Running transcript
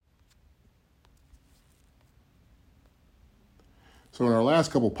So in our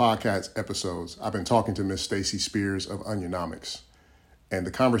last couple podcast episodes, I've been talking to Miss Stacy Spears of Onionomics, and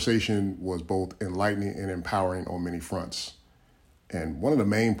the conversation was both enlightening and empowering on many fronts. And one of the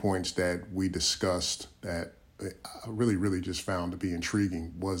main points that we discussed that I really just found to be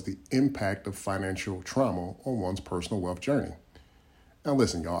intriguing was the impact of financial trauma on one's personal wealth journey. Now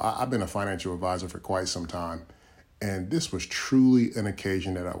listen, y'all, I've been a financial advisor for quite some time, and this was truly an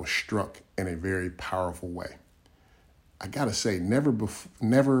occasion that I was struck in a very powerful way. I gotta say,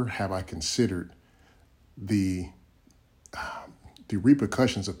 never have I considered the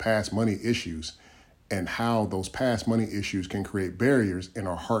repercussions of past money issues and how those past money issues can create barriers in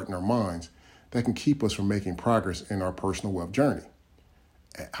our heart and our minds that can keep us from making progress in our personal wealth journey.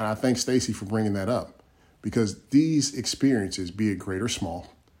 And I thank Stacy for bringing that up, because these experiences, be it great or small,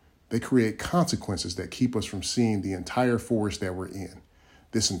 they create consequences that keep us from seeing the entire forest that we're in.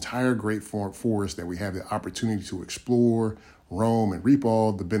 This entire great forest that we have the opportunity to explore, roam, and reap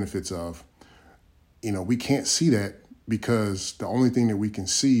all the benefits of. We can't see that because the only thing that we can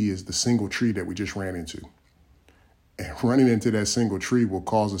see is the single tree that we just ran into. And running into that single tree will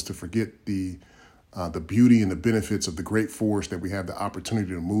cause us to forget the beauty and the benefits of the great forest that we have the opportunity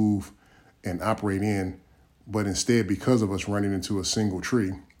to move and operate in. But instead, because of us running into a single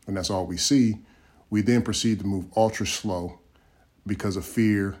tree, and that's all we see, we then proceed to move ultra slow because of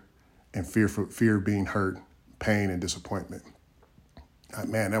fear and fear of being hurt, pain, and disappointment.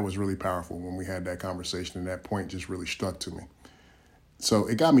 Man, that was really powerful when we had that conversation, and that point just really stuck to me. So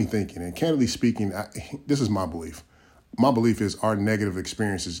it got me thinking, and candidly speaking, this is my belief. My belief is our negative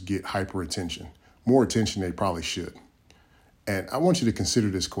experiences get hyper attention, more attention they probably should. And I want you to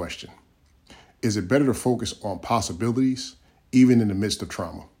consider this question. Is it better to focus on possibilities even in the midst of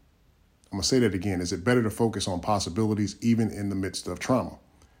trauma? I'm going to say that again. Is it better to focus on possibilities even in the midst of trauma?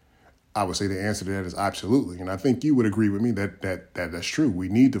 I would say the answer to that is absolutely. And I think you would agree with me that that's true. We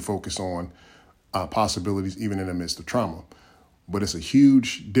need to focus on possibilities even in the midst of trauma. But it's a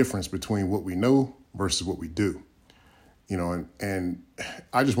huge difference between what we know versus what we do. And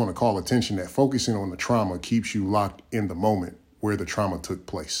I just want to call attention that focusing on the trauma keeps you locked in the moment where the trauma took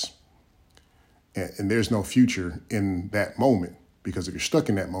place. And there's no future in that moment, because if you're stuck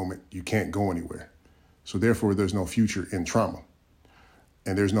in that moment, you can't go anywhere. So therefore, there's no future in trauma.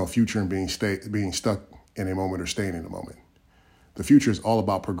 And there's no future in being stuck in a moment or staying in a moment. The future is all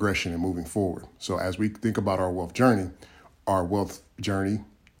about progression and moving forward. So as we think about our wealth journey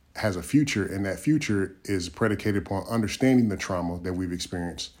has a future, and that future is predicated upon understanding the trauma that we've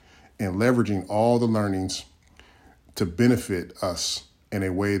experienced and leveraging all the learnings to benefit us in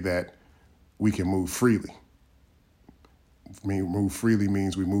a way that we can move freely. Move freely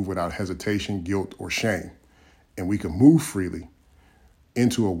means we move without hesitation, guilt, or shame. And we can move freely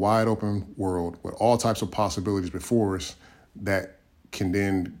into a wide open world with all types of possibilities before us that can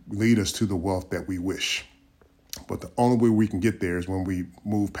then lead us to the wealth that we wish. But the only way we can get there is when we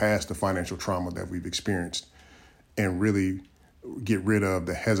move past the financial trauma that we've experienced and really get rid of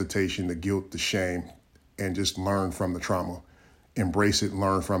the hesitation, the guilt, the shame, and just learn from the trauma, embrace it,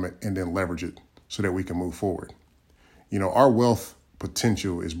 learn from it, and then leverage it so that we can move forward. Our wealth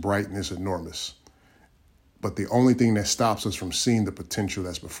potential is bright and it's enormous. But the only thing that stops us from seeing the potential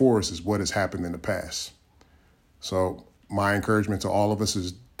that's before us is what has happened in the past. So my encouragement to all of us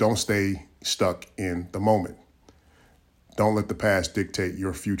is don't stay stuck in the moment. Don't let the past dictate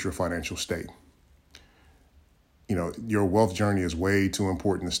your future financial state. Your wealth journey is way too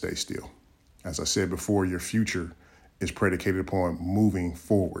important to stay still. As I said before, your future is predicated upon moving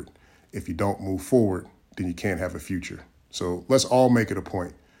forward. If you don't move forward, then you can't have a future. So let's all make it a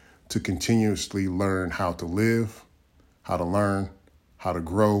point to continuously learn how to live, how to learn, how to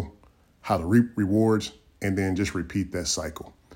grow, how to reap rewards, and then just repeat that cycle.